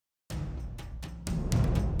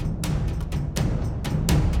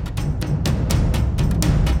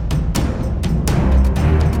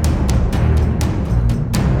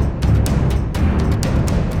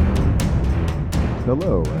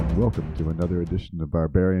Hello, and welcome to another edition of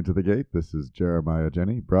Barbarians of the Gate. This is Jeremiah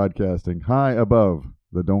Jenny, broadcasting high above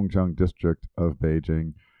the Dongcheng district of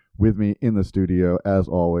Beijing. With me in the studio, as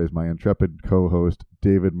always, my intrepid co-host,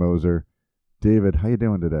 David Moser. David, how you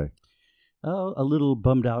doing today? A little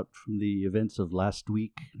bummed out from the events of last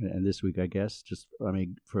week and this week, I guess.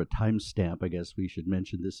 For a timestamp, I guess we should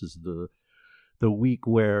mention this is the week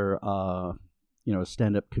where a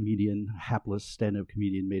hapless stand-up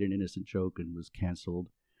comedian, made an innocent joke and was canceled,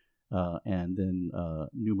 and then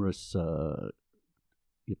numerous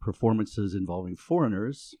performances involving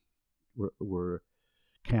foreigners were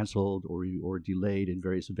canceled or delayed in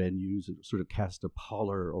various venues. It sort of cast a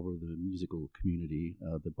pallor over the musical community,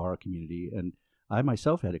 the bar community, and I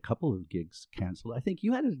myself had a couple of gigs canceled. I think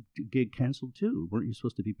you had a gig canceled too. Weren't you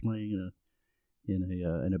supposed to be playing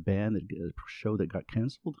in a band, a show that got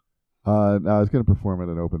canceled? No, I was going to perform at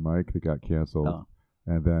an open mic that got canceled, Oh.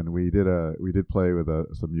 and then we did play with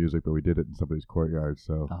some music, but we did it in somebody's courtyard.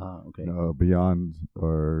 So Okay. Beyond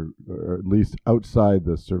or at least outside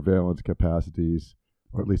the surveillance capacities,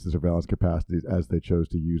 or at least the surveillance capacities as they chose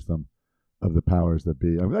to use them, of the powers that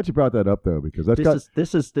be. I'm glad you brought that up though, because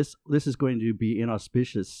this is going to be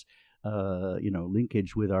inauspicious,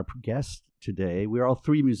 linkage with our guest today. We're all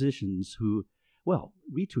three musicians who, well,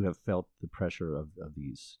 we too have felt the pressure of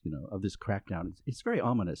these, of this crackdown. It's very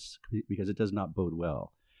ominous because it does not bode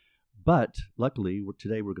well. But luckily,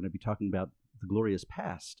 today we're going to be talking about the glorious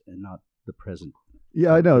past and not the present.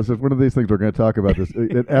 Yeah, I know. So it's one of these things we're going to talk about. This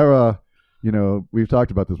an era. We've talked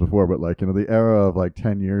about this before, but the era of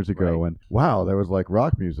 10 years ago, Right. when, wow, there was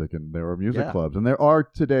rock music and there were music Yeah. clubs, and there are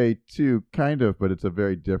today too, kind of, but it's a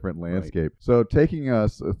very different landscape. Right. So taking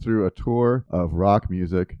us through a tour of rock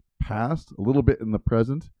music past, a little bit in the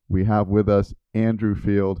present, we have with us Andrew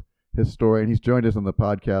Field, historian. He's joined us on the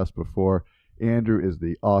podcast before. Andrew is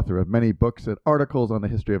the author of many books and articles on the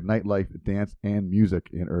history of nightlife, dance, and music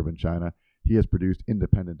in urban China. He has produced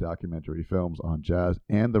independent documentary films on jazz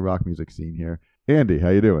and the rock music scene here. Andy, how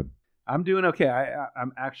you doing? I'm doing okay.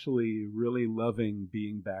 I'm actually really loving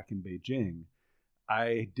being back in Beijing.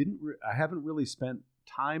 I haven't really spent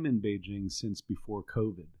time in Beijing since before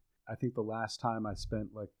COVID. I think the last time I spent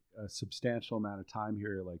a substantial amount of time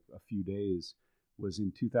here, a few days, was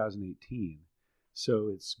in 2018. So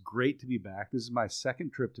it's great to be back. This is my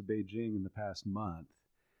second trip to Beijing in the past month.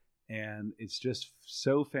 And it's just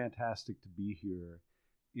so fantastic to be here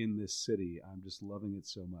in this city. I'm just loving it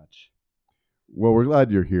so much. Well, we're glad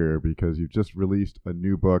you're here because you've just released a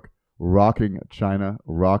new book, Rocking China,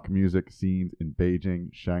 Rock Music Scenes in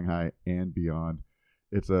Beijing, Shanghai, and Beyond.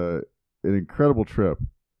 It's an incredible trip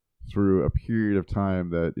through a period of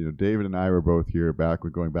time that, David and I were both here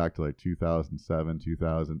going back to 2007,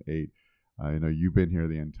 2008. You've been here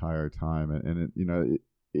the entire time, and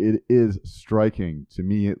it is striking, to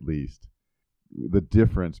me at least, the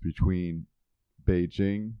difference between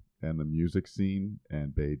Beijing and the music scene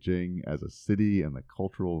and Beijing as a city and the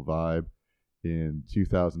cultural vibe in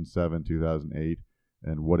 2007, 2008,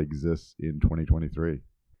 and what exists in 2023.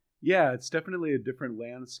 Yeah, it's definitely a different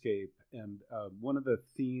landscape. And one of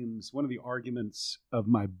the arguments of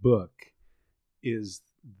my book is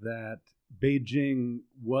that Beijing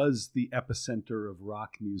was the epicenter of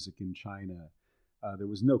rock music in China. There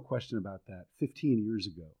was no question about that 15 years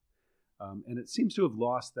ago. And it seems to have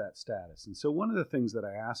lost that status. And so one of the things that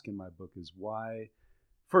I ask in my book is why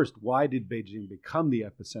did Beijing become the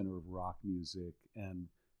epicenter of rock music, and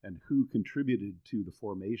who contributed to the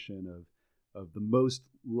formation of the most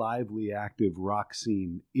lively, active rock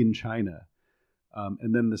scene in China?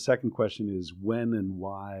 And then the second question is, when and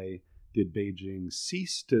why did Beijing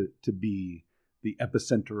cease to be the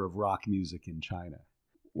epicenter of rock music in China?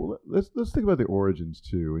 Well, let's think about the origins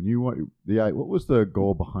too. And what was the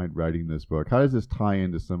goal behind writing this book? How does this tie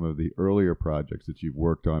into some of the earlier projects that you've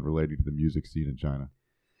worked on relating to the music scene in China?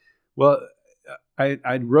 Well,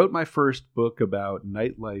 I wrote my first book about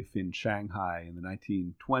nightlife in Shanghai in the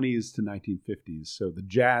 1920s to 1950s, so the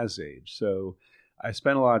Jazz Age. So I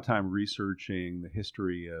spent a lot of time researching the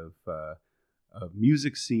history of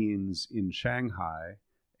music scenes in Shanghai,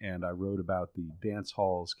 and I wrote about the dance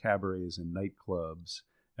halls, cabarets, and nightclubs,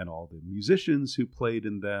 and all the musicians who played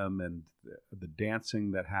in them, and the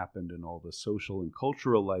dancing that happened, and all the social and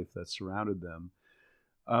cultural life that surrounded them.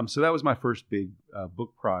 So that was my first big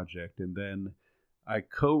book project. And then I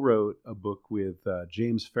co-wrote a book with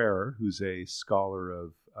James Farrer, who's a scholar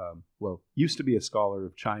of, used to be a scholar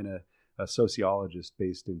of China, a sociologist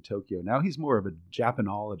based in Tokyo. Now he's more of a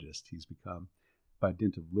Japanologist, he's become, by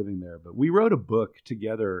dint of living there. But we wrote a book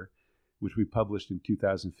together, which we published in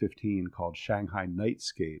 2015, called Shanghai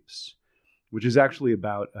Nightscapes, which is actually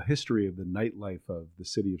about a history of the nightlife of the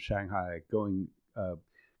city of Shanghai, going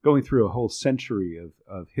through a whole century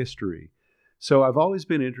of history. So I've always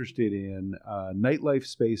been interested in nightlife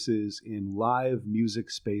spaces, in live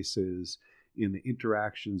music spaces, in the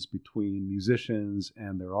interactions between musicians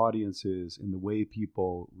and their audiences, in the way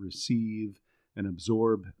people receive and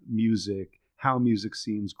absorb music, how music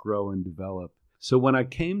scenes grow and develop. So when I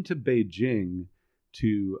came to Beijing,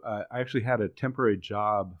 I actually had a temporary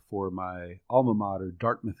job for my alma mater,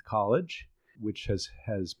 Dartmouth College, which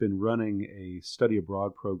has been running a study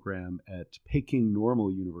abroad program at Peking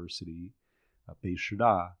Normal University,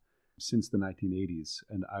 Beishida, since the 1980s.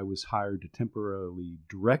 And I was hired to temporarily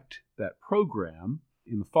direct that program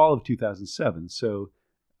in the fall of 2007. So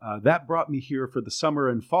that brought me here for the summer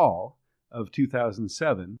and fall of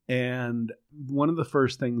 2007. And one of the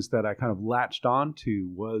first things that I kind of latched onto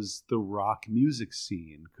was the rock music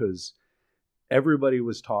scene, because everybody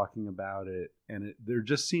was talking about it, and there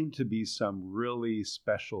just seemed to be some really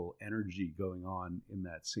special energy going on in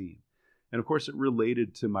that scene. And of course, it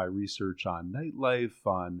related to my research on nightlife,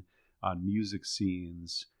 on music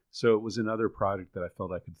scenes. So it was another project that I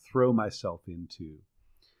felt I could throw myself into.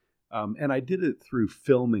 And I did it through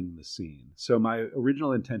filming the scene. So my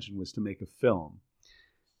original intention was to make a film.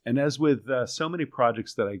 And as with so many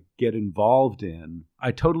projects that I get involved in,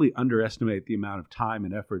 I totally underestimate the amount of time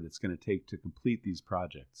and effort it's going to take to complete these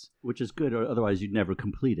projects. Which is good, or otherwise you'd never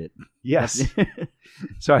complete it. Yes.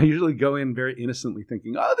 So I usually go in very innocently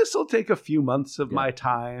thinking, oh, this will take a few months of my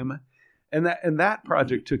time. And that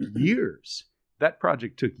project took years. That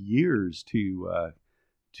project took years to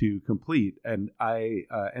complete. And I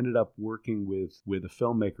ended up working with a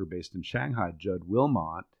filmmaker based in Shanghai, Judd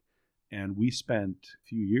Wilmot. And we spent a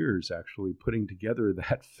few years actually putting together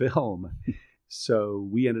that film. So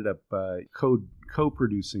we ended up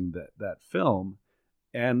co-producing that film.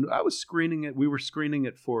 And I was screening it. We were screening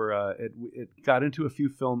it for, it got into a few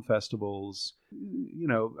film festivals. You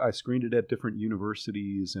know, I screened it at different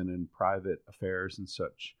universities and in private affairs and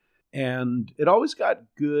such. And it always got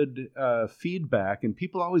good feedback, and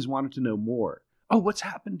people always wanted to know more. Oh, what's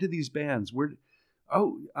happened to these bands?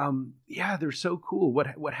 They're so cool.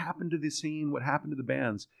 What happened to the scene? What happened to the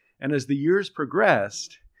bands? And as the years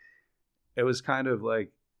progressed, it was kind of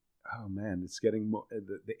like, oh man, it's getting more.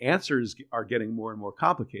 The answers are getting more and more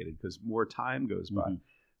complicated because more time goes by. Mm-hmm.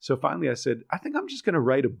 So finally, I said, I think I'm just going to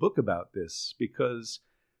write a book about this, because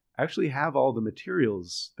I actually have all the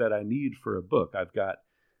materials that I need for a book. I've got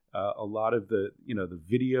a lot of the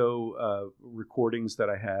video recordings that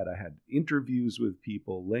I had. I had interviews with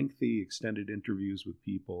people, lengthy, extended interviews with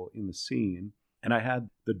people in the scene. And I had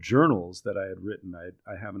the journals that I had written.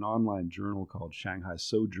 I have an online journal called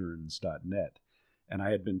ShanghaiSojourns.net. And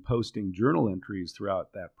I had been posting journal entries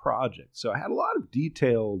throughout that project. So I had a lot of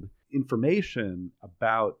detailed information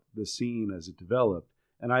about the scene as it developed.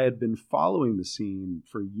 And I had been following the scene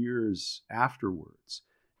for years afterwards.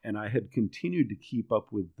 And I had continued to keep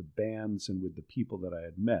up with the bands and with the people that I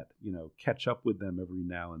had met, catch up with them every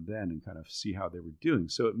now and then and kind of see how they were doing.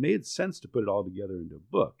 So it made sense to put it all together into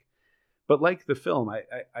a book. But like the film,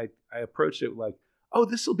 I approached it like, oh,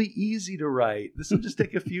 this will be easy to write. This will just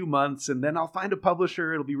take a few months, and then I'll find a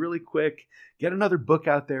publisher. It'll be really quick. Get another book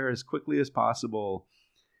out there as quickly as possible.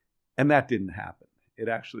 And that didn't happen. It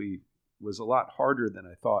actually was a lot harder than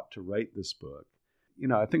I thought to write this book.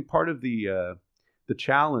 I think part of the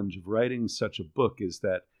challenge of writing such a book is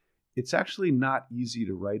that it's actually not easy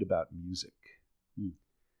to write about music.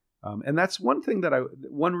 And that's one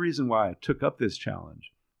reason why I took up this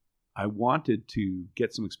challenge. I wanted to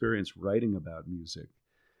get some experience writing about music.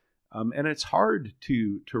 And it's hard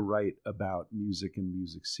to write about music and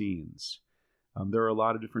music scenes. There are a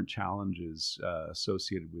lot of different challenges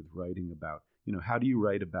associated with writing about, how do you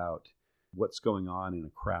write about what's going on in a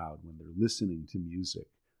crowd when they're listening to music?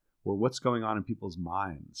 Or what's going on in people's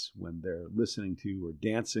minds when they're listening to or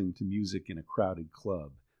dancing to music in a crowded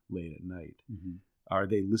club late at night? Mm-hmm. Are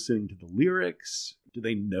they listening to the lyrics? Do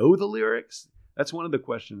they know the lyrics? That's one of the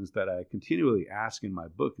questions that I continually ask in my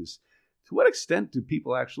book is, to what extent do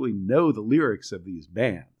people actually know the lyrics of these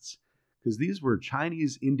bands? Because these were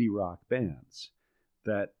Chinese indie rock bands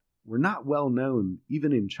that were not well known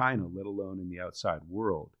even in China, let alone in the outside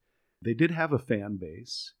world. They did have a fan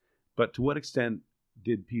base, but to what extent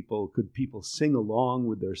could people sing along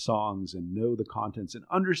with their songs and know the contents and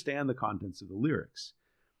understand the contents of the lyrics?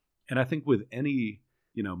 And I think with any,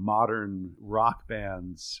 modern rock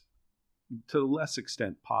bands, to a less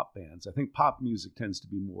extent pop bands, I think pop music tends to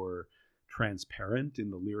be more transparent in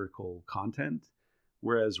the lyrical content,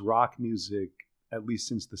 whereas rock music, at least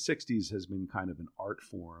since the 60s, has been kind of an art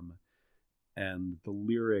form, and the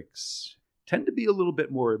lyrics tend to be a little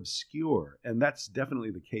bit more obscure. And that's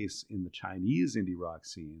definitely the case in the Chinese indie rock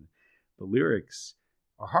scene. The lyrics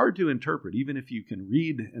are hard to interpret, even if you can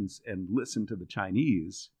read and listen to the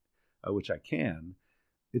Chinese, which I can.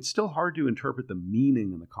 It's still hard to interpret the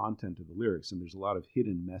meaning and the content of the lyrics, and there's a lot of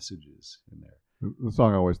hidden messages in there. The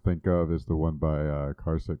song I always think of is the one by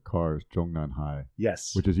Carsick Cars, Zhongnan Hai,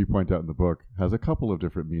 Yes. which, as you point out in the book, has a couple of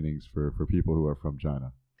different meanings for people who are from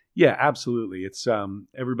China. Yeah, absolutely. It's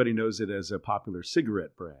everybody knows it as a popular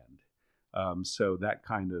cigarette brand. So that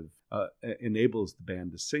kind of enables the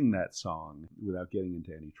band to sing that song without getting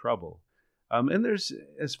into any trouble. And there's,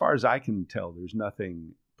 as far as I can tell, there's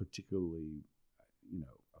nothing particularly,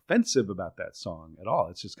 offensive about that song at all.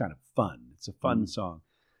 It's just kind of fun. It's a fun song.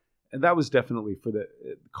 And that was definitely for the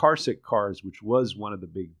Carsick Cars, which was one of the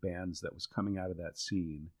big bands that was coming out of that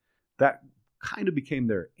scene. That kind of became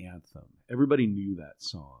their anthem. Everybody knew that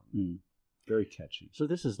song. Very catchy. So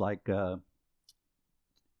this is like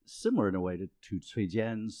similar in a way to Cui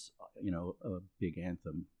Jian's, big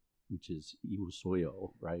anthem, which is Yiwu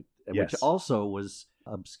Soyo, right? Yes. Which also was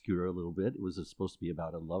obscure a little bit. It was supposed to be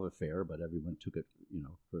about a love affair, but everyone took it,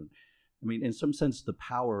 in some sense, the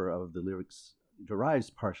power of the lyrics derives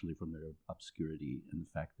partially from their obscurity and the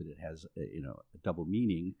fact that it has a double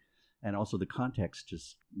meaning, and also the context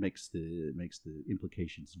just makes the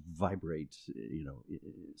implications vibrate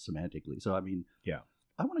semantically. So I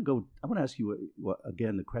want to ask you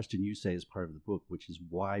again the question you say is part of the book, which is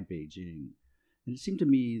why Beijing. And it seemed to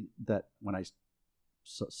me that when I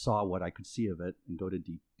saw what I could see of it and go to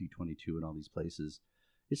D22 and all these places,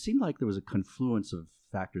 it seemed like there was a confluence of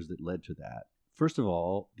factors that led to that. First of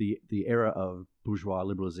all, the era of bourgeois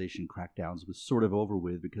liberalization crackdowns was sort of over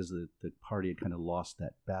with because the party had kind of lost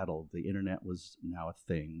that battle. The internet was now a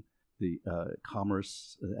thing. The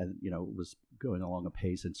commerce, was going along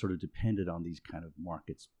apace and sort of depended on these kind of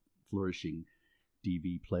markets flourishing,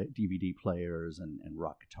 DVD players and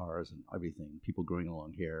rock guitars and everything, people growing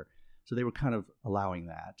long hair. So they were kind of allowing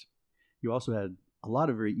that. You also had a lot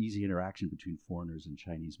of very easy interaction between foreigners and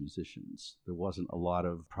Chinese musicians. There wasn't a lot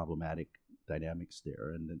of problematic dynamics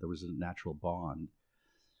there, and there was a natural bond.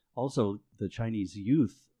 Also, the Chinese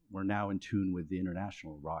youth were now in tune with the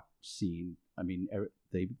international rock scene.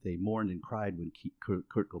 They mourned and cried when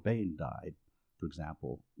Kurt Cobain died, for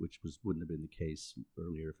example, which wouldn't have been the case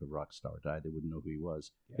earlier. If a rock star died, they wouldn't know who he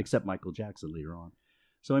was, except Michael Jackson later on.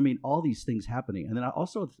 So, all these things happening. And then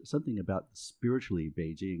also something about spiritually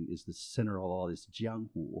Beijing is the center of all this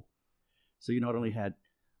Jianghu. So you not only had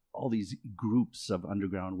all these groups of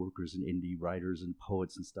underground workers and indie writers and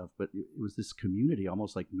poets and stuff, but it was this community,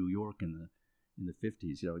 almost like New York in the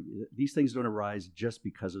 50s. These things don't arise just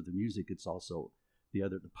because of the music. It's also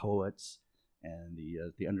the poets and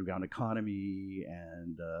the underground economy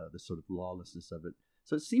and the sort of lawlessness of it.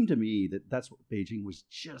 So it seemed to me that that's what Beijing was,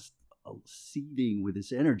 just seething with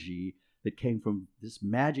this energy that came from this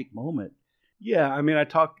magic moment. Yeah,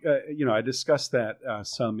 I discussed that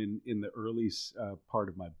some in the early part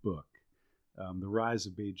of my book, The Rise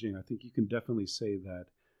of Beijing. I think you can definitely say that,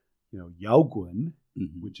 Yaoguan,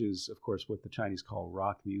 which is, of course, what the Chinese call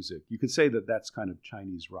rock music. You could say that that's kind of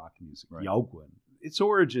Chinese rock music, right. Yaoguan. Its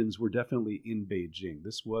origins were definitely in Beijing.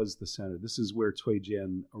 This was the center. This is where Cui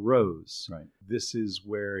Jian arose. Right. This is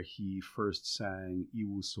where he first sang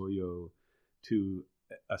Yiwu Soyo to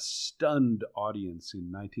a stunned audience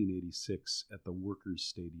in 1986 at the Workers'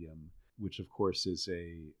 Stadium, which of course is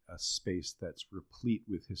a space that's replete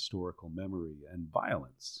with historical memory and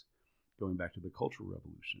violence, going back to the Cultural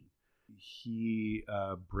Revolution. He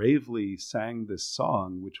bravely sang this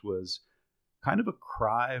song, which was kind of a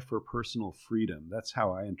cry for personal freedom. That's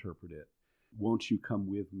how I interpret it. Won't you come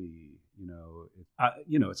with me?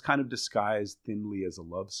 It's kind of disguised thinly as a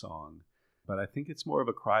love song, but I think it's more of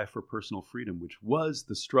a cry for personal freedom, which was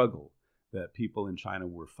the struggle that people in China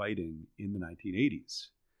were fighting in the 1980s,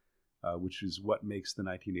 which is what makes the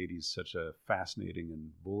 1980s such a fascinating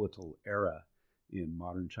and volatile era in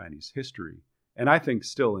modern Chinese history. And I think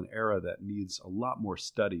still an era that needs a lot more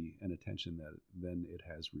study and attention than it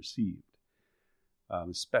has received,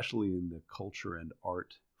 especially in the culture and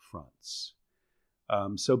art fronts.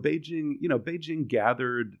 So Beijing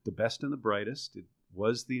gathered the best and the brightest. It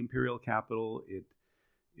was the imperial capital. It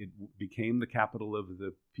became the capital of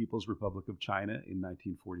the People's Republic of China in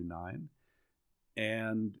 1949,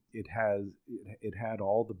 and it had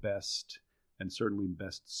all the best and certainly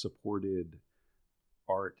best supported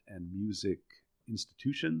art and music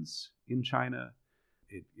institutions in China.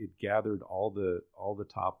 It gathered all the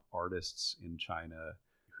top artists in China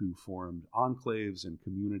who formed enclaves and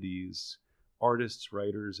communities, artists,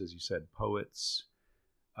 writers, as you said, poets,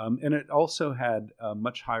 And it also had a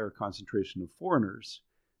much higher concentration of foreigners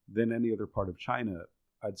than any other part of China,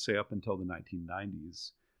 I'd say up until the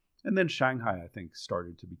 1990s. And then Shanghai, I think,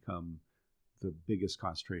 started to become the biggest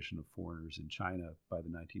concentration of foreigners in China by the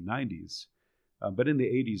 1990s. But in the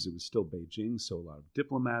 80s, it was still Beijing, so a lot of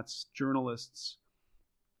diplomats, journalists,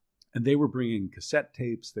 and they were bringing cassette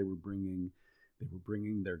tapes. They were bringing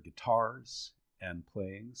their guitars and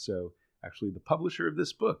playing. So actually, the publisher of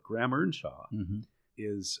this book, Graham Earnshaw,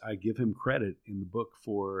 I give him credit in the book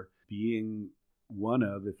for being one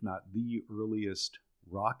of, if not the earliest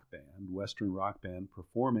Western rock band,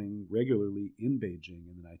 performing regularly in Beijing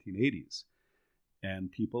in the 1980s.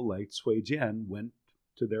 And people like Cui Jian went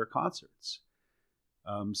to their concerts.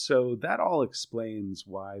 So that all explains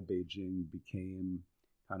why Beijing became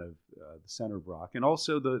kind of the center of rock, and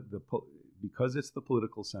also because it's the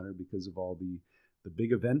political center, because of all the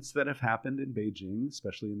big events that have happened in Beijing,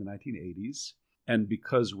 especially in the 1980s, and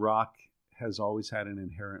because rock has always had an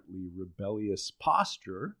inherently rebellious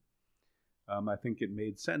posture. I think it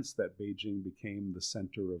made sense that Beijing became the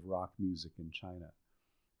center of rock music in China.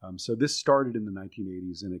 So this started in the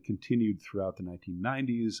 1980s and it continued throughout the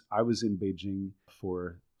 1990s. I was in Beijing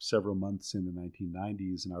for several months in the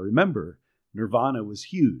 1990s, and I remember Nirvana was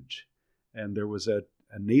huge, and there was a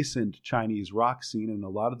nascent Chinese rock scene, and a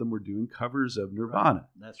lot of them were doing covers of Nirvana.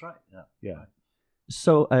 That's right. Yeah.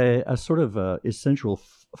 So a sort of essential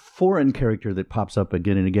foreign character that pops up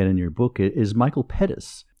again and again in your book is Michael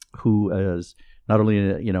Pettis, who is not only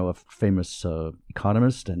a famous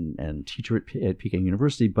economist and teacher at Peking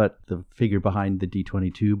University, but the figure behind the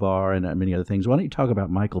D22 bar and many other things. Why don't you talk about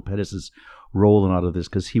Michael Pettis's role in all of this?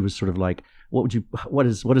 Because he was sort of like, what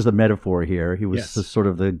is the metaphor here? He was the sort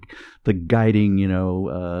of the guiding,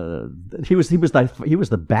 he was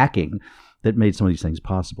the backing that made some of these things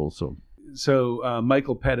possible. So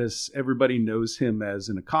Michael Pettis, everybody knows him as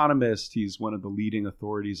an economist. He's one of the leading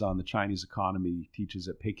authorities on the Chinese economy, teaches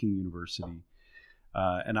at Peking University.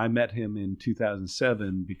 And I met him in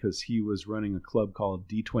 2007 because he was running a club called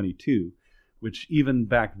D22, which even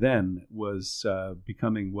back then was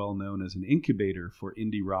becoming well known as an incubator for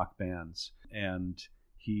indie rock bands. And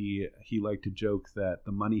he liked to joke that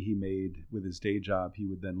the money he made with his day job, he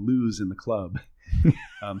would then lose in the club,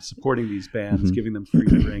 supporting these bands, giving them free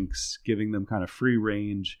drinks, giving them kind of free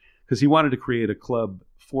range, because he wanted to create a club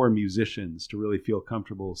for musicians to really feel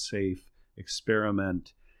comfortable, safe,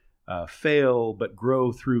 experiment, fail, but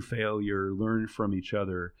grow through failure, learn from each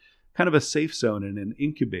other, kind of a safe zone and an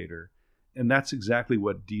incubator. And that's exactly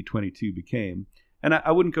what D22 became. And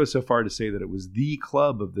I wouldn't go so far to say that it was the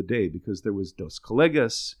club of the day, because there was Dos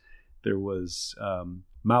Colegas, there was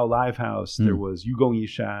Mao Livehouse, there was Yugong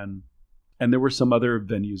Yishan, and there were some other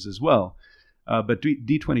venues as well. But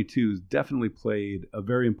D22 definitely played a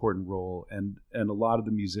very important role, and a lot of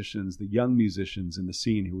the musicians, the young musicians in the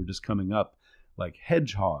scene who were just coming up, like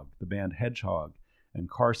Hedgehog, the band Hedgehog, and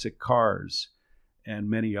Carsick Cars, and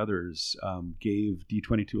many others, gave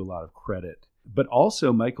D22 a lot of credit. But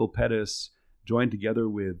also Michael Pettis joined together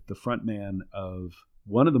with the frontman of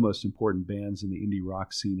one of the most important bands in the indie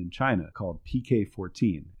rock scene in China called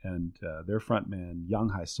PK14, and their frontman Yang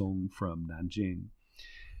Haisong from Nanjing.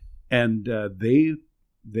 And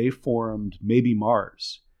they formed Maybe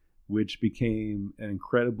Mars, which became an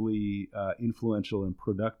incredibly influential and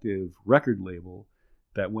productive record label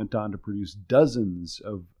that went on to produce dozens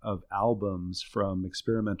of albums from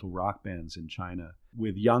experimental rock bands in China,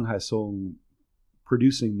 with Yang Haisong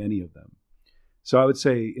producing many of them. So I would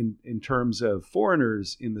say in terms of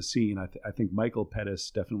foreigners in the scene, I think Michael Pettis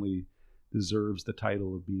definitely deserves the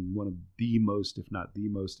title of being one of the most, if not the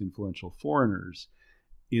most influential foreigners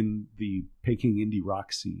in the Peking indie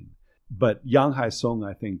rock scene. But Yang Haisong,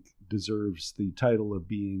 I think, deserves the title of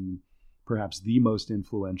being perhaps the most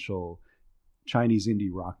influential Chinese indie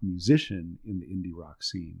rock musician in the indie rock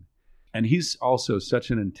scene. And he's also such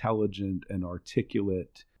an intelligent and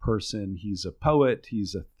articulate person. He's a poet,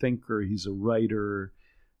 he's a thinker, he's a writer,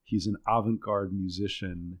 he's an avant-garde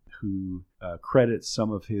musician who credits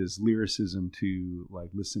some of his lyricism to like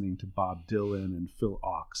listening to Bob Dylan and Phil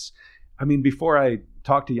Ochs. I mean, before I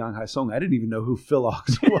talked to Yang Haisong, I didn't even know who Phil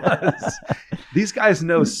Ochs was. These guys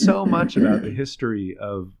know so much about the history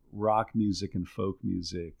of rock music and folk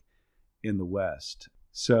music in the West.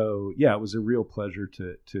 So yeah, it was a real pleasure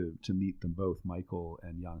to meet them both, Michael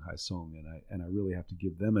and Yang Haisong, and I really have to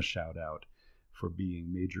give them a shout out for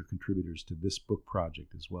being major contributors to this book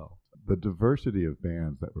project as well. The diversity of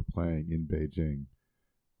bands that were playing in Beijing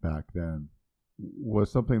back then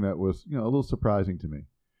was something that was, a little surprising to me.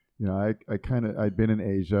 I'd been in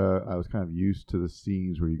Asia. I was kind of used to the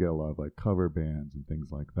scenes where you get a lot of like cover bands and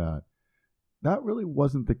things like that. that really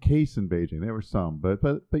wasn't the case in Beijing. There were some,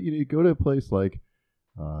 but you go to a place like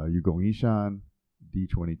Yugong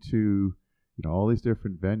D22, all these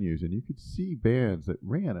different venues, and you could see bands that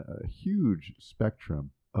ran a huge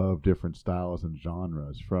spectrum of different styles and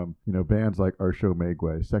genres, from bands like Ersho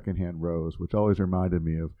Megway, Secondhand Rose, which always reminded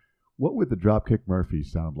me of what would the Dropkick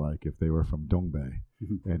Murphys sound like if they were from Dongbei,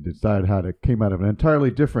 and decided how to came out of an entirely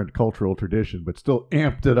different cultural tradition, but still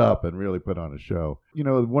amped it up and really put on a show.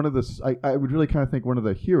 One of the I would really kind of think one of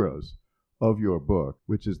the heroes of your book,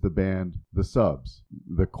 which is the band The Subs,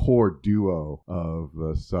 the core duo of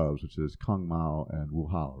the Subs, which is Kang Mao and Wu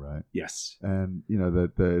Hao, right? Yes. And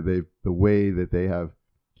that the way that they have,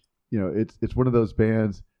 it's one of those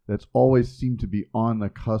bands that's always seemed to be on the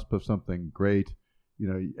cusp of something great.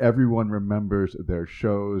 Everyone remembers their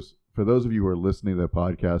shows. For those of you who are listening to the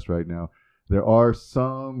podcast right now, there are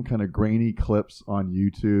some kind of grainy clips on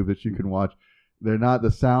YouTube that you can watch. They're not, the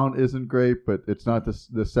sound isn't great, but it's not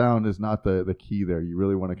the sound is not the key there. You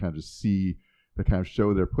really want to kind of just see the kind of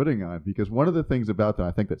show they're putting on, because one of the things about them,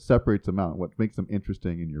 I think, that separates them out, what makes them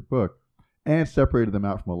interesting in your book, and separated them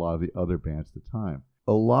out from a lot of the other bands at the time.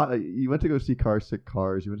 You went to go see Car Sick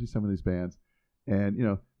Cars, you went to see some of these bands, and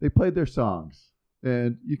they played their songs.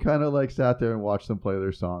 And you kind of like sat there and watched them play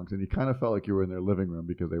their songs, and you kind of felt like you were in their living room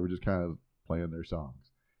because they were just kind of playing their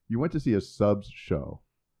songs. You went to see a Subs show,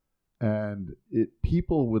 and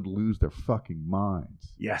people would lose their fucking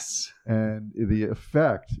minds. Yes. And the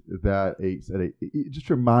effect that it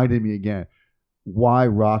just reminded me again why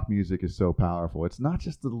rock music is so powerful. It's not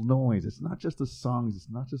just the noise, it's not just the songs, it's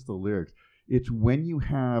not just the lyrics. It's when you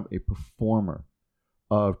have a performer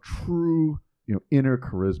of true, inner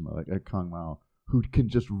charisma, like Kang Mao, who can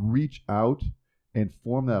just reach out and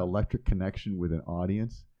form that electric connection with an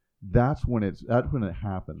audience. That's when it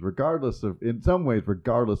happens, regardless of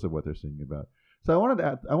what they're singing about. So I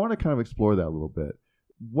want to kind of explore that a little bit.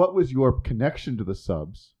 What was your connection to the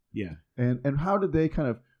Subs? Yeah. And how did they kind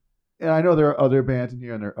of, and I know there are other bands in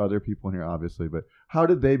here and there are other people in here, obviously, but how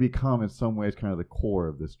did they become in some ways kind of the core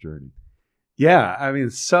of this journey? Yeah, I mean,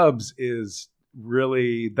 Subs is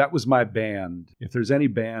really, that was my band. If there's any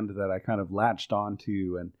band that I kind of latched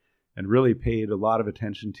onto and really paid a lot of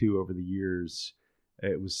attention to over the years,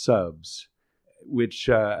 it was Subs, which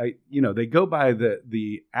they go by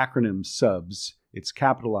the acronym Subs. It's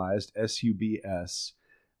capitalized SUBS.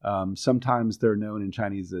 Sometimes they're known in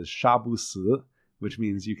Chinese as 杀不死, which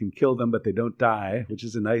means you can kill them but they don't die, which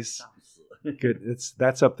is a nice good.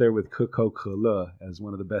 That's up there with 可口可乐 as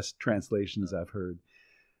one of the best translations I've heard.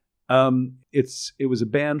 It was a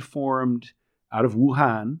band formed out of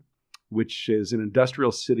Wuhan, which is an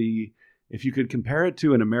industrial city. If you could compare it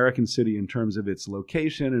to an American city in terms of its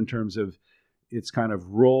location, in terms of its kind of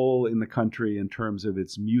role in the country, in terms of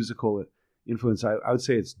its musical influence, I would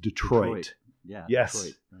say it's Detroit. Yeah. Yes.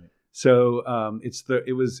 Detroit. Right. So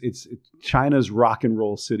it's China's rock and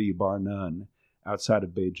roll city, bar none, outside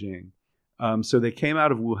of Beijing. So they came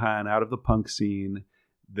out of Wuhan, out of the punk scene.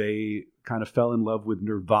 They kind of fell in love with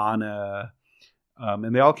Nirvana,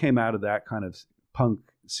 and they all came out of that kind of punk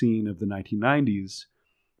scene of the 1990s.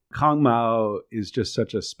 Kang Mao is just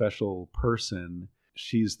such a special person.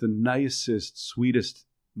 She's the nicest, sweetest,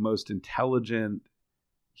 most intelligent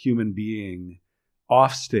human being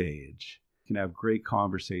off stage. You can have great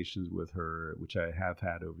conversations with her, which I have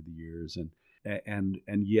had over the years, and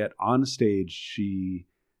yet on stage she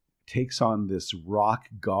takes on this rock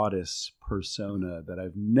goddess persona that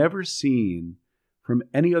I've never seen from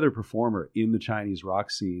any other performer in the Chinese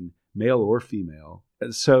rock scene, male or female.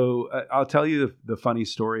 So I'll tell you the funny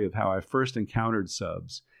story of how I first encountered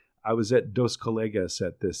Subs. I was at Dos Colegas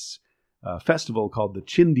at this festival called the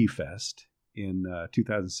Chindi Fest in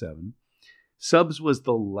 2007. Subs was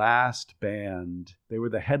the last band. They were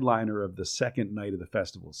the headliner of the second night of the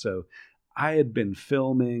festival. So I had been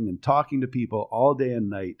filming and talking to people all day and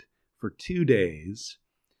night for 2 days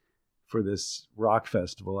for this rock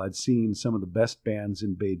festival. I'd seen some of the best bands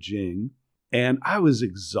in Beijing, and I was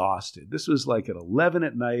exhausted. This was like at 11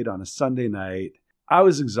 at night on a Sunday night. I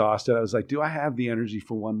was exhausted. I was like, do I have the energy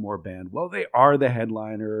for one more band? Well, they are the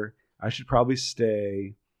headliner. I should probably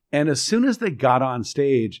stay. And as soon as they got on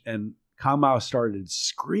stage and Kang Mao started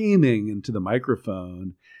screaming into the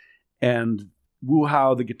microphone, and Wu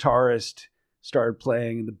Hao, the guitarist, started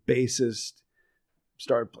playing, and the bassist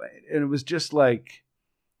started playing, and it was just like,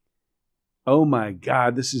 oh my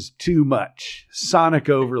God, this is too much. Sonic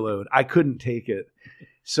overload. I couldn't take it.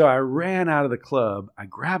 So I ran out of the club. I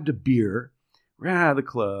grabbed a beer, ran out of the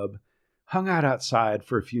club, hung out outside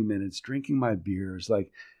for a few minutes, drinking my beers,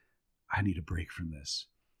 like, I need a break from this.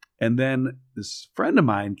 And then this friend of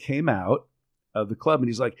mine came out of the club and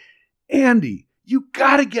he's like, Andy, you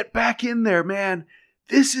got to get back in there, man.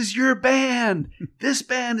 This is your band. This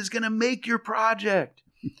band is going to make your project.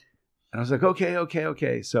 And I was like,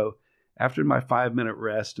 okay. So after my 5-minute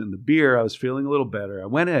rest and the beer, I was feeling a little better. I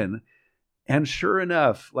went in, and sure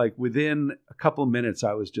enough, like within a couple of minutes,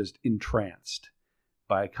 I was just entranced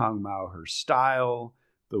by Kang Mao, her style,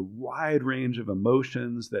 the wide range of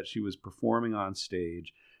emotions that she was performing on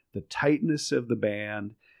stage, the tightness of the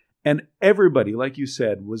band, and everybody, like you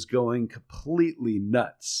said, was going completely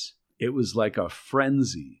nuts. It was like a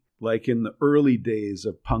frenzy, like in the early days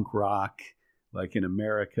of punk rock, like in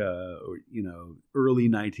America, or, early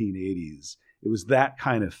 1980s. It was that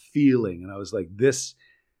kind of feeling. And I was like,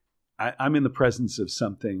 I'm in the presence of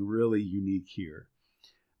something really unique here.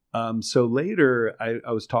 So later,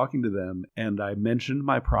 I was talking to them, and I mentioned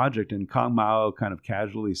my project, and Kang Mao kind of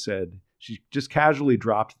casually said, she just casually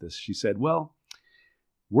dropped this. She said, well,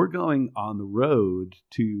 we're going on the road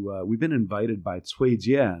to, we've been invited by Cui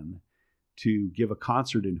Jian to give a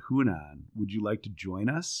concert in Hunan. Would you like to join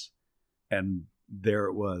us? And there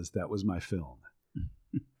it was. That was my film.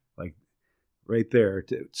 Like right there,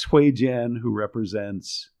 Cui Jian, who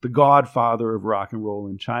represents the godfather of rock and roll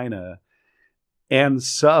in China, and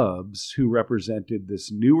Subs, who represented this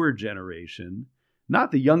newer generation,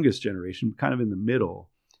 not the youngest generation, kind of in the middle,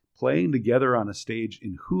 playing together on a stage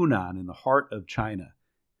in Hunan, in the heart of China.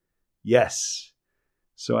 Yes.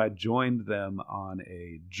 So I joined them on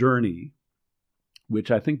a journey, which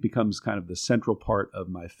I think becomes kind of the central part of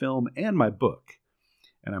my film and my book.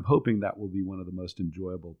 And I'm hoping that will be one of the most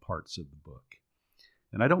enjoyable parts of the book.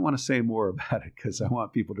 And I don't want to say more about it because I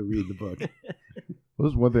want people to read the book. Well,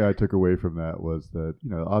 this is one thing I took away from that was that,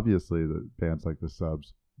 obviously the bands like the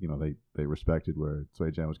Subs, they respected where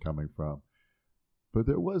Cui Jian was coming from. But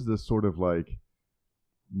there was this sort of like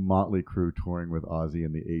Motley Crue touring with Ozzy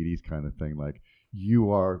in the 80s kind of thing. Like,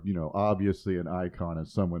 you are, obviously an icon and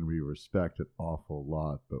someone we respect an awful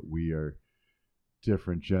lot, but we are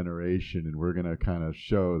different generation, and we're going to kind of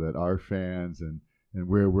show that our fans and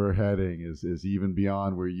where we're heading is even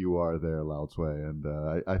beyond where you are there, Lao Cui. And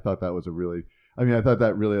I thought that was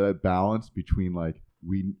that balance between like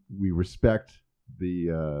we respect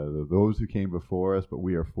those who came before us, but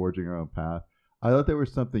we are forging our own path. I thought there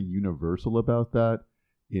was something universal about that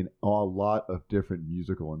in a lot of different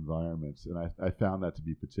musical environments, and I found that to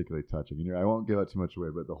be particularly touching. And I won't give out too much away,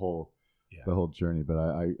 but the whole journey. But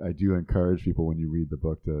I do encourage people when you read the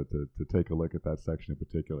book to take a look at that section in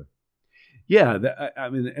particular. Yeah,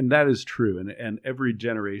 and that is true. And every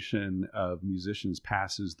generation of musicians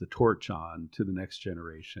passes the torch on to the next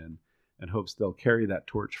generation and hopes they'll carry that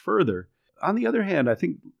torch further. On the other hand, I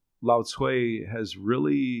think Lao Cui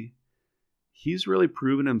he's really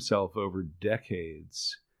proven himself over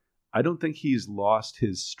decades. I don't think he's lost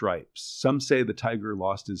his stripes. Some say the tiger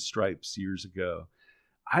lost his stripes years ago.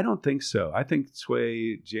 I don't think so. I think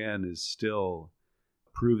Cui Jian is still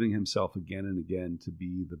proving himself again and again to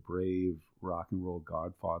be the brave rock and roll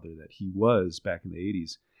godfather that he was back in the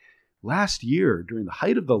 80s. Last year, during the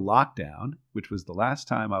height of the lockdown, which was the last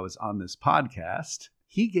time I was on this podcast,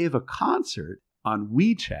 he gave a concert on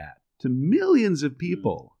WeChat to millions of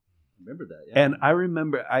people. Remember that, yeah. And I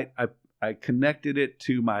remember I connected it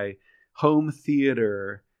to my home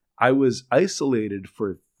theater. I was isolated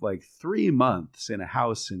for like 3 months in a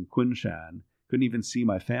house in Kunshan. Couldn't even see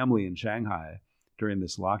my family in Shanghai during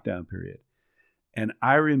this lockdown period. And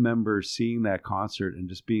I remember seeing that concert and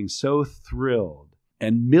just being so thrilled.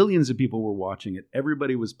 And millions of people were watching it.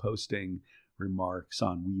 Everybody was posting remarks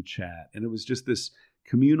on WeChat. And it was just this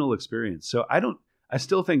communal experience. So I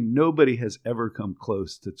still think nobody has ever come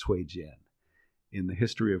close to Cui Jian in the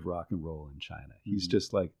history of rock and roll in China. He's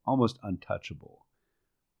just like almost untouchable.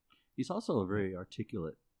 He's also a very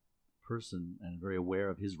articulate person and very aware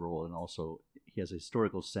of his role, and also he has a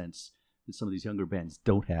historical sense that some of these younger bands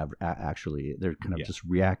don't have. Actually, they're kind of just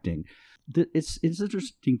reacting. It's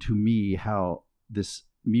interesting to me how this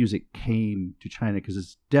music came to China, because it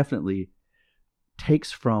definitely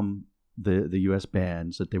takes from the U.S.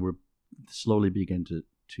 bands that they were slowly begin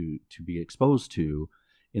to be exposed to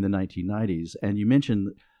in the 1990s. And you mentioned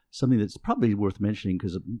something that's probably worth mentioning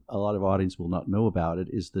because a lot of audience will not know about it,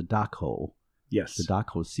 is the Dakou. Yes. The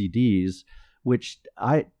Dakou CDs, which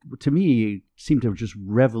to me seemed to have just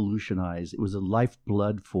revolutionized. It was a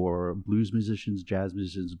lifeblood for blues musicians, jazz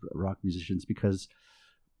musicians, rock musicians, because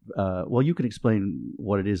you can explain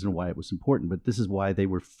what it is and why it was important, but this is why they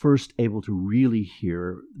were first able to really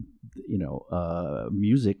hear,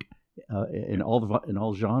 music in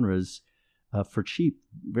all genres for cheap,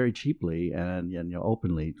 very cheaply, and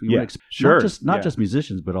openly. Sure. Not just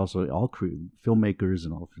musicians, but also all crew, filmmakers,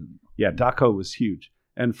 and all. Yeah, Dakou was huge.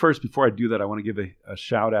 And first, before I do that, I want to give a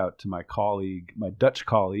shout out to my colleague, my Dutch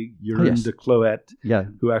colleague, Jeroen de Cloet,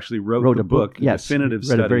 who actually wrote the book, a definitive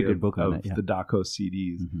study of the Daco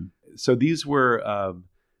CDs. Mm-hmm. So these were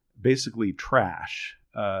basically trash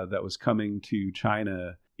that was coming to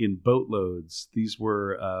China in boatloads. These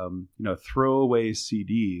were, throwaway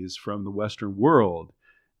CDs from the Western world,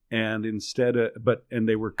 and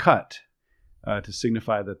they were cut to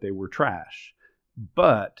signify that they were trash.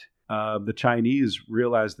 But the Chinese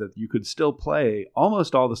realized that you could still play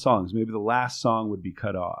almost all the songs. Maybe the last song would be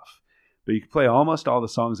cut off, but you could play almost all the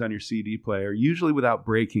songs on your CD player, usually without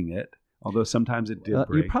breaking it, although sometimes it did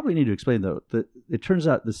break. You probably need to explain, though, that it turns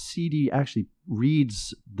out the CD actually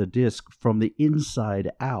reads the disc from the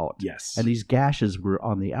inside out. Yes. And these gashes were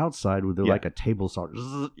on the outside where they're like a table saw.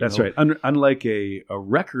 That's right. Unlike a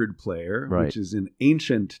record player, which is an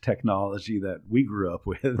ancient technology that we grew up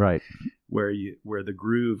with. Right. Where the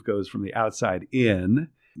groove goes from the outside in.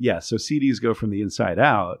 Yeah, so CDs go from the inside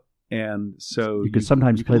out, and so you could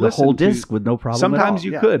sometimes play the whole disc with no problem. Sometimes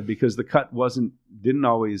you could, because the cut didn't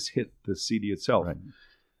always hit the CD itself. Right.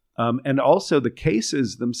 And also the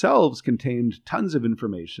cases themselves contained tons of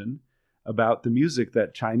information about the music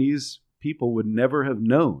that Chinese people would never have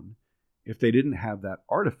known if they didn't have that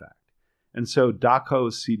artifact. And so Daco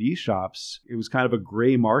CD shops, it was kind of a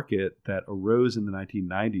gray market that arose in the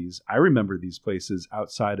 1990s. I remember these places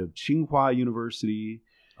outside of Tsinghua University.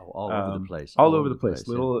 All over the place. All over the place,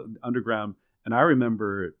 little underground. And I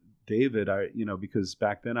remember David, because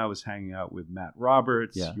back then I was hanging out with Matt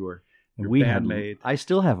Roberts, your bandmate. I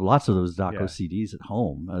still have lots of those Daco CDs at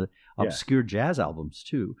home, obscure jazz albums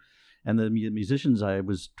too. And the musicians I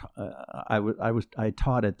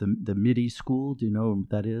taught at the MIDI school. Do you know what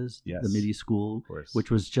that is? Yes. The MIDI school, which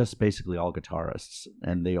was just basically all guitarists,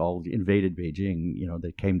 and they all invaded Beijing.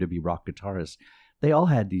 They came to be rock guitarists. They all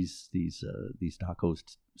had these Daco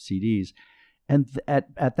CDs, and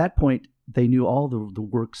at that point they knew all the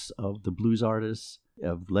works of the blues artists,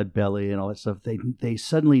 of Leadbelly and all that stuff. They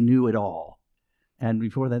suddenly knew it all, and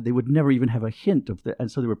before that they would never even have a hint of that.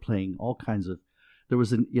 And so they were playing all kinds of. There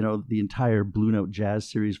was the entire Blue Note Jazz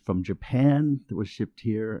series from Japan that was shipped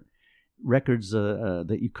here, records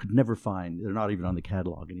that you could never find. They're not even on the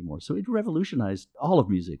catalog anymore. So it revolutionized all of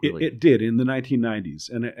music, really. It did in the 1990s.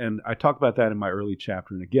 And I talk about that in my early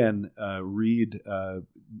chapter. And again, read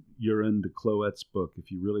Jeroen de Cloet's book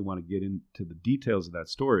if you really want to get into the details of that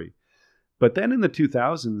story. But then in the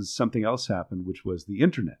 2000s, something else happened, which was the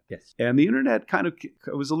internet. Yes. And the internet kind of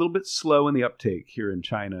was a little bit slow in the uptake here in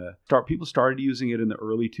China. People started using it in the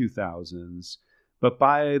early 2000s. But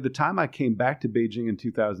by the time I came back to Beijing in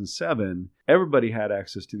 2007, everybody had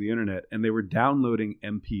access to the internet, and they were downloading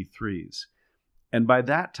MP3s. And by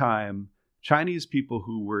that time, Chinese people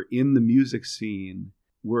who were in the music scene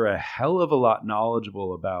were a hell of a lot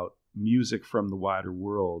knowledgeable about music from the wider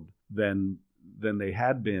world than they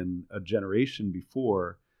had been a generation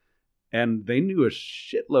before. And they knew a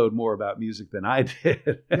shitload more about music than I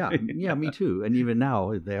did. Yeah, me too. And even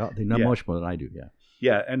now, they know much more than I do,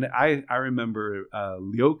 Yeah, and I remember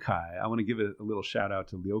Liu Kai. I want to give a little shout out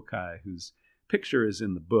to Liu Kai, whose picture is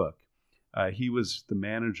in the book. He was the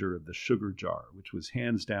manager of the Sugar Jar, which was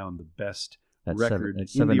hands down the best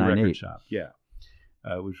indie record shop. Yeah,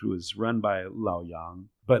 which was run by Lao Yang.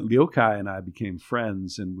 But Liu Kai and I became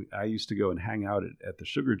friends, and I used to go and hang out at the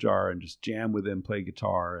Sugar Jar and just jam with him, play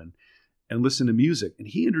guitar, and listen to music. And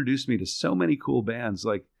he introduced me to so many cool bands.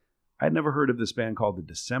 Like, I'd never heard of this band called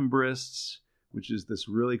the Decemberists, which is this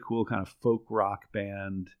really cool kind of folk rock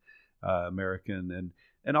band, American,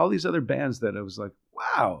 and all these other bands that I was like,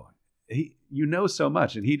 wow, you know so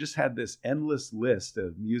much. And he just had this endless list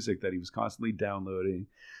of music that he was constantly downloading.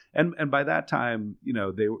 And by that time,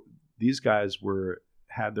 these guys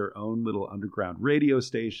had their own little underground radio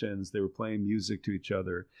stations. They were playing music to each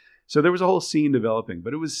other. So there was a whole scene developing,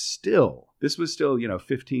 but this was still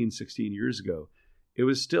 15, 16 years ago. It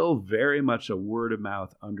was still very much a word of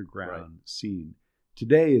mouth underground scene.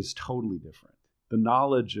 Today is totally different. The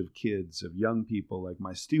knowledge of kids, of young people like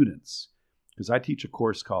my students, because I teach a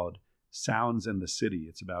course called Sounds in the City.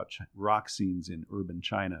 It's about rock scenes in urban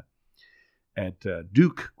China at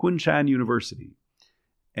Duke Kunshan University.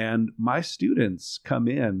 And my students come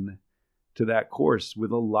in to that course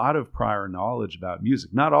with a lot of prior knowledge about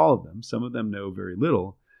music. Not all of them. Some of them know very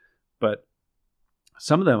little. But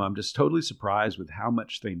some of them, I'm just totally surprised with how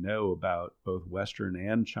much they know about both Western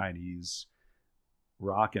and Chinese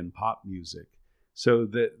rock and pop music. So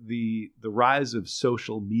the rise of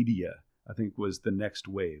social media, I think, was the next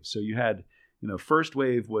wave. So you had, first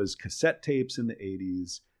wave was cassette tapes in the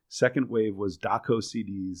 80s. Second wave was Daco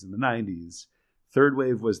CDs in the 90s. Third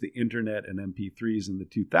wave was the internet and MP3s in the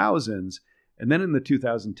 2000s. And then in the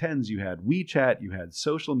 2010s, you had WeChat, you had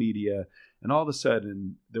social media, and all of a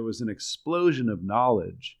sudden there was an explosion of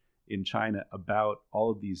knowledge in China about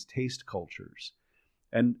all of these taste cultures.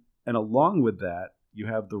 And along with that, you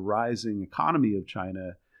have the rising economy of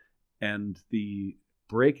China and the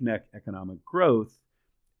breakneck economic growth,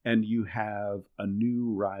 and you have a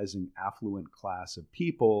new rising affluent class of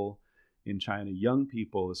people in China, young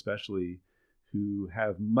people especially, who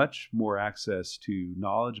have much more access to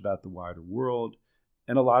knowledge about the wider world,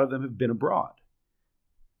 and a lot of them have been abroad.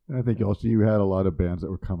 And I think also you had a lot of bands that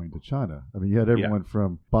were coming to China. I mean, you had everyone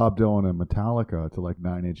from Bob Dylan and Metallica to like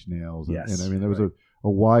Nine Inch Nails. And, Yes, and I mean, there was a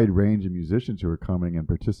wide range of musicians who were coming and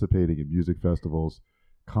participating in music festivals,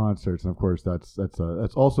 concerts. And of course, that's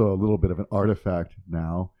also a little bit of an artifact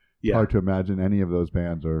now. It's hard to imagine any of those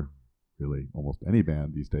bands, or really almost any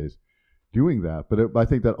band these days, doing that. But I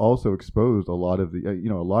think that also exposed a lot of the,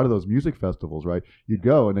 a lot of those music festivals, right? You'd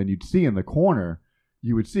go and then you'd see in the corner,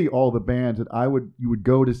 you would see all the bands that you would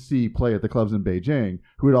go to see play at the clubs in Beijing,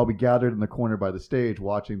 who would all be gathered in the corner by the stage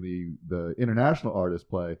watching the international artists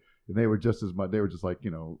play. And they were just as much, they were just like,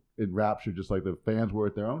 enraptured, just like the fans were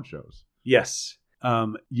at their own shows. Yes.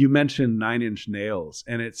 You mentioned Nine Inch Nails,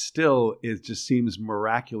 and it just seems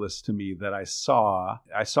miraculous to me that I saw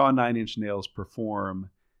Nine Inch Nails perform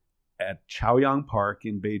at Chaoyang Park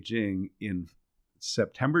in Beijing in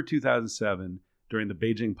September 2007 during the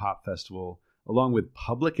Beijing Pop Festival, along with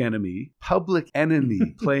Public Enemy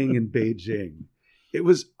playing in Beijing. It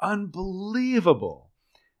was unbelievable.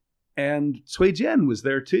 And Cui Jian was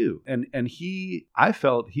there too. And I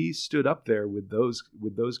felt he stood up there with those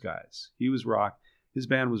guys. His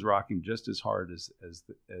band was rocking just as hard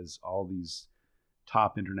as all these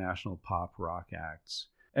top international pop rock acts.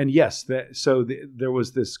 And yes, there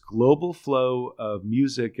was this global flow of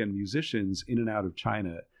music and musicians in and out of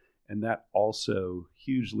China, and that also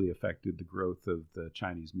hugely affected the growth of the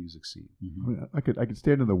Chinese music scene. Mm-hmm. I could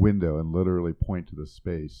stand in the window and literally point to the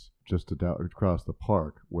space just across the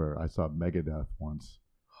park where I saw Megadeth once,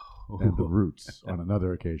 and the Roots on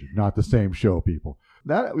another occasion. Not the same show, people.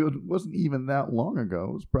 That wasn't even that long ago.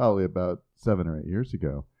 It was probably about 7 or 8 years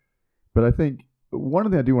ago. But I think one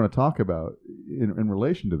of the things I do want to talk about in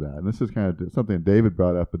relation to that, and this is kind of something David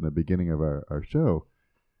brought up in the beginning of our show,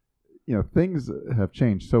 things have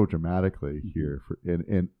changed so dramatically here.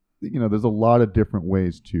 And there's a lot of different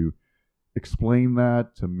ways to explain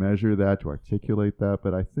that, to measure that, to articulate that.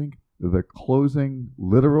 But I think the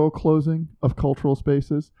literal closing of cultural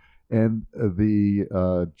spaces and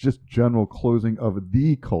the just general closing of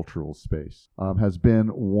the cultural space has been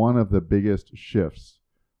one of the biggest shifts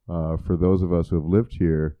for those of us who have lived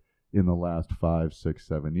here in the last 5, 6,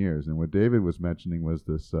 7 years. And what David was mentioning was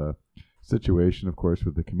this situation, of course,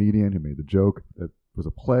 with the comedian who made the joke. It was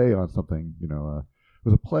a play on something, it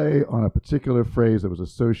was a play on a particular phrase that was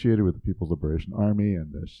associated with the People's Liberation Army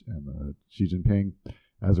and Xi Jinping.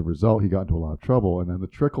 As a result, he got into a lot of trouble, and then the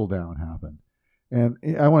trickle down happened. And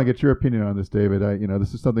I want to get your opinion on this, David.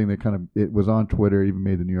 This is something that it was on Twitter, even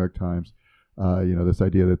made the New York Times. This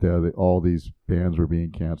idea that all these bands were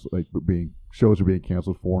being canceled, shows were being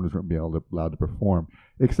canceled, foreigners weren't being allowed to perform,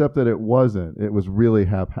 except that it wasn't. It was really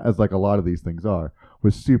as like a lot of these things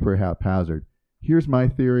was super haphazard. Here's my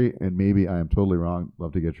theory, and maybe I am totally wrong.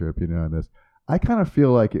 Love to get your opinion on this. I kind of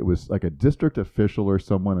feel like it was like a district official or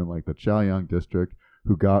someone in like the Chaoyang district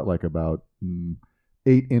who got like about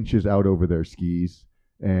 8 inches out over their skis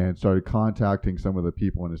and started contacting some of the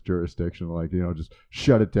people in his jurisdiction, just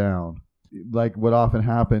shut it down. Like what often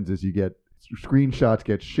happens is you get screenshots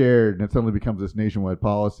get shared and it suddenly becomes this nationwide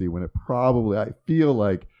policy, when it probably, I feel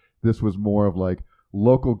like this was more of like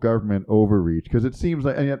local government overreach, because it seems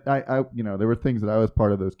like, and yet there were things that I was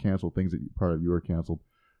part of those canceled, things that part of you were canceled,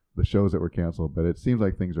 the shows that were canceled, but it seems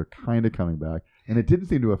like things are kind of coming back, and it didn't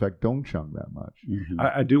seem to affect Dongcheng that much. Mm-hmm.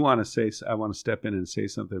 I do want to step in and say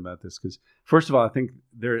something about this, because first of all, I think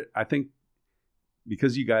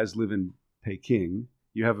because you guys live in Peking,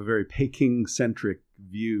 you have a very Peking-centric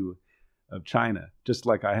view of China, just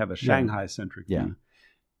like I have a Shanghai-centric view.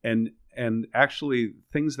 And actually,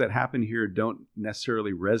 things that happen here don't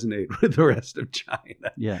necessarily resonate with the rest of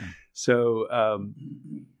China. Yeah. So,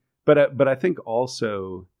 but I think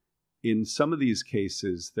also in some of these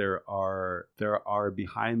cases there are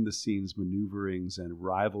behind-the-scenes maneuverings and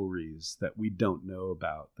rivalries that we don't know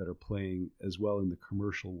about that are playing as well in the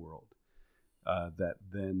commercial world. That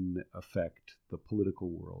then affect the political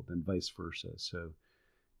world and vice versa. So,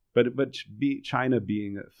 but China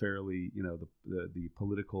being a fairly, the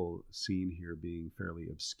political scene here being fairly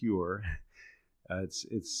obscure,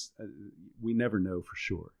 we never know for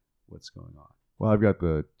sure what's going on. Well, I've got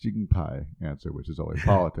the Jing Pai answer, which is always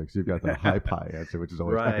politics. You've got the Hai Pai answer, which is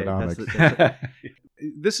always Right, economics.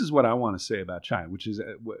 This is what I want to say about China, which is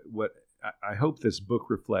what I hope this book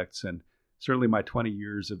reflects, and certainly my 20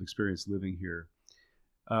 years of experience living here.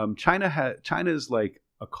 China is like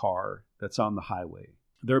a car that's on the highway.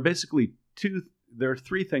 There are basically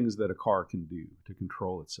three things that a car can do to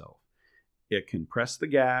control itself. It can press the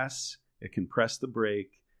gas, it can press the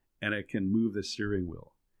brake, and it can move the steering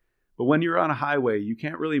wheel. But when you're on a highway, you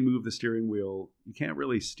can't really move the steering wheel. You can't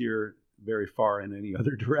really steer very far in any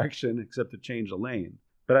other direction except to change a lane.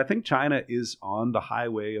 But I think China is on the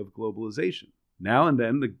highway of globalization. Now and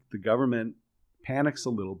then the government panics a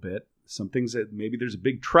little bit. Some things that maybe there's a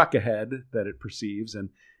big truck ahead that it perceives and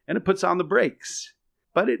it puts on the brakes.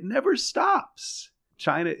 But it never stops.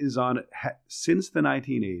 China is on, since the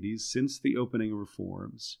 1980s, since the opening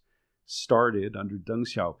reforms started under Deng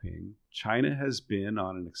Xiaoping, China has been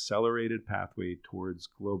on an accelerated pathway towards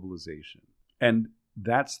globalization. And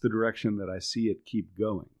that's the direction that I see it keep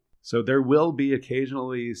going. So there will be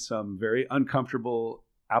occasionally some very uncomfortable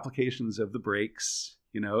applications of the brakes,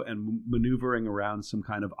 and maneuvering around some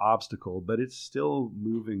kind of obstacle, but it's still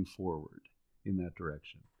moving forward in that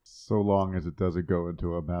direction. So long as it doesn't go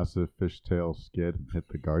into a massive fishtail skid and hit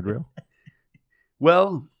the guardrail?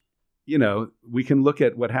 Well, we can look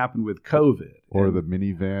at what happened with COVID. Or the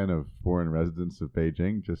minivan of foreign residents of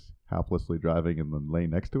Beijing just haplessly driving in the lane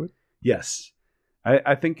next to it? Yes.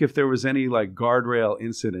 I think if there was any guardrail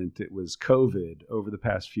incident, it was COVID over the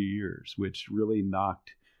past few years, which really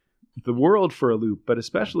knocked the world for a loop, but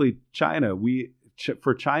especially China.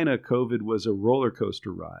 For China, COVID was a roller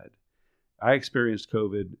coaster ride. I experienced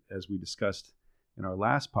COVID, as we discussed in our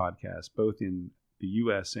last podcast, both in the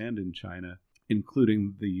U.S. and in China,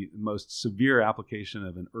 including the most severe application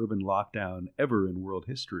of an urban lockdown ever in world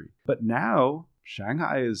history. But now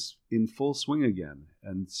Shanghai is in full swing again,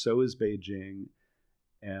 and so is Beijing.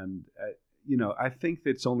 And, I think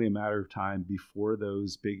it's only a matter of time before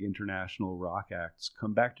those big international rock acts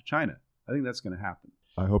come back to China. I think that's going to happen.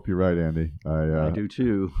 I hope you're right, Andy. I do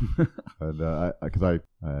too. And because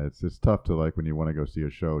it's tough to when you want to go see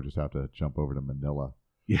a show, just have to jump over to Manila.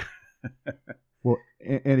 Yeah. Well,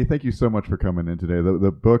 Andy, thank you so much for coming in today.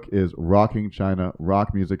 The book is Rocking China,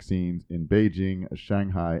 Rock Music Scenes in Beijing,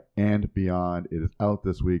 Shanghai, and Beyond. It is out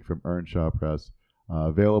this week from Earnshaw Press.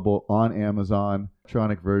 Available on Amazon.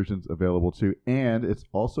 Electronic versions available too. And it's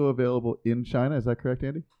also available in China. Is that correct,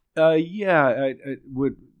 Andy? Yeah, I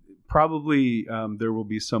would probably there will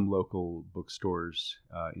be some local bookstores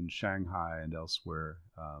in Shanghai and elsewhere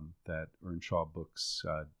that Earnshaw Books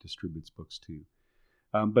distributes books to.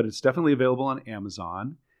 But it's definitely available on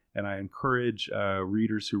Amazon, and I encourage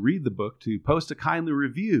readers who read the book to post a kindly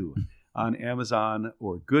review on Amazon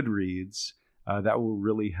or Goodreads. That will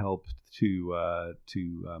really help to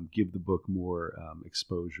give the book more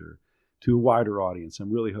exposure to a wider audience.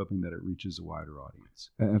 I'm really hoping that it reaches a wider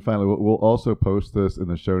audience. And finally, we'll also post this in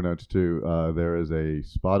the show notes too. There is a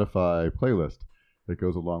Spotify playlist that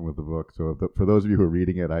goes along with the book. So for those of you who are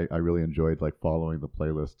reading it, I really enjoyed following the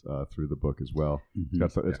playlist through the book as well.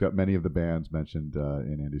 Mm-hmm. It's got many of the bands mentioned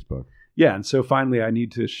in Andy's book. Yeah, and so finally, I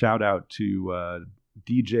need to shout out to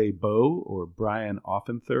DJ Bo, or Brian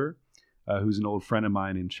Offenther, who's an old friend of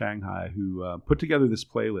mine in Shanghai, who put together this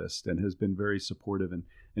playlist and has been very supportive and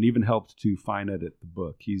even helped to fine edit the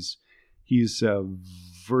book. He's a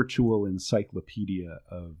virtual encyclopedia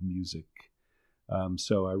of music.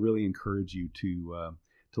 So I really encourage you to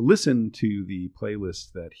listen to the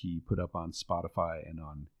playlist that he put up on Spotify and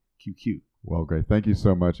on QQ. Well, great. Thank you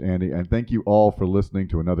so much, Andy. And thank you all for listening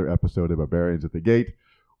to another episode of Barbarians at the Gate.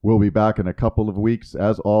 We'll be back in a couple of weeks.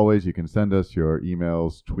 As always, you can send us your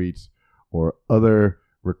emails, tweets, or other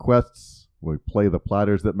requests. We play the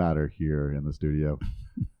platters that matter here in the studio.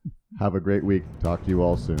 Have a great week. Talk to you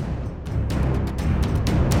all soon.